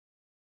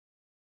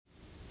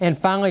And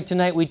finally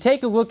tonight, we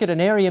take a look at an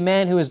area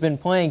man who has been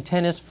playing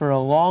tennis for a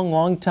long,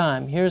 long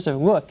time. Here's a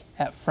look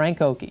at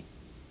Frank Okey.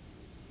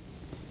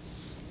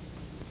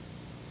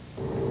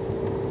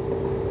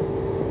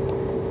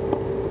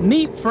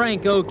 Meet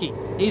Frank Okey.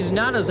 He's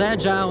not as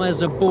agile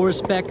as a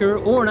Boris Becker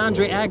or an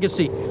Andre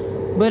Agassi,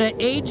 but at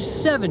age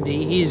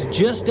 70, he's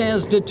just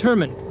as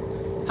determined.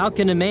 How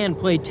can a man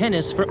play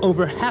tennis for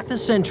over half a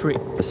century?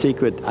 The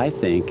secret, I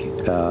think,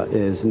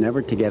 is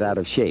never to get out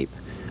of shape.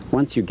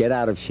 Once you get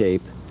out of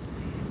shape,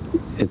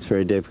 it's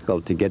very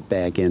difficult to get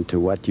back into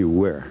what you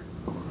were.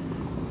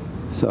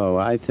 So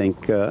I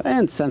think,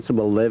 and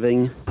sensible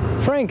living.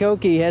 Frank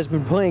Okey has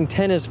been playing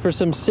tennis for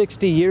some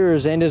 60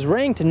 years and is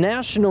ranked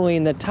nationally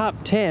in the top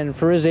 10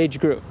 for his age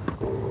group.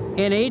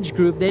 An age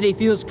group that he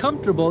feels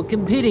comfortable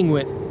competing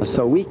with.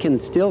 So we can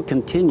still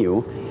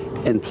continue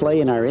and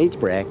play in our age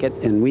bracket,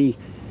 and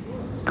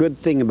good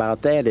thing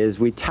about that is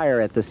we tire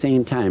at the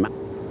same time.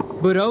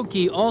 But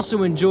Okey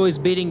also enjoys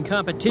beating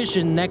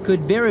competition that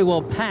could very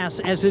well pass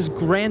as his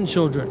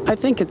grandchildren. I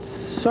think it's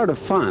sort of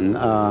fun.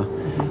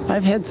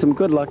 I've had some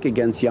good luck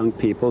against young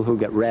people who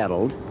get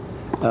rattled.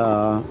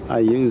 I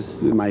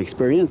use my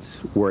experience,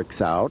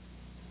 works out.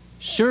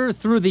 Sure,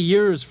 through the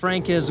years,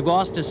 Frank has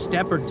lost a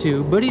step or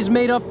two, but he's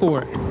made up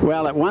for it.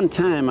 Well, at one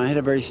time, I had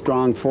a very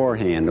strong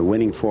forehand, a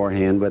winning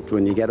forehand, but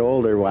when you get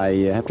older, why,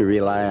 you have to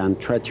rely on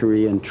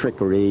treachery and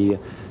trickery,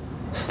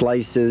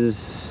 slices,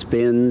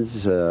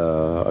 spins,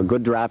 a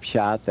good drop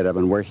shot that I've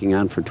been working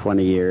on for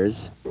 20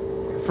 years.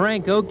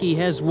 Frank Okey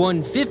has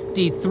won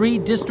 53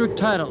 district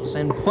titles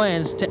and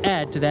plans to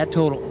add to that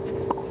total.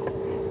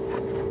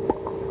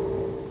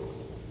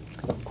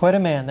 Quite a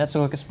man. That's a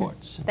look at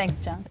sports. Thanks,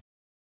 John.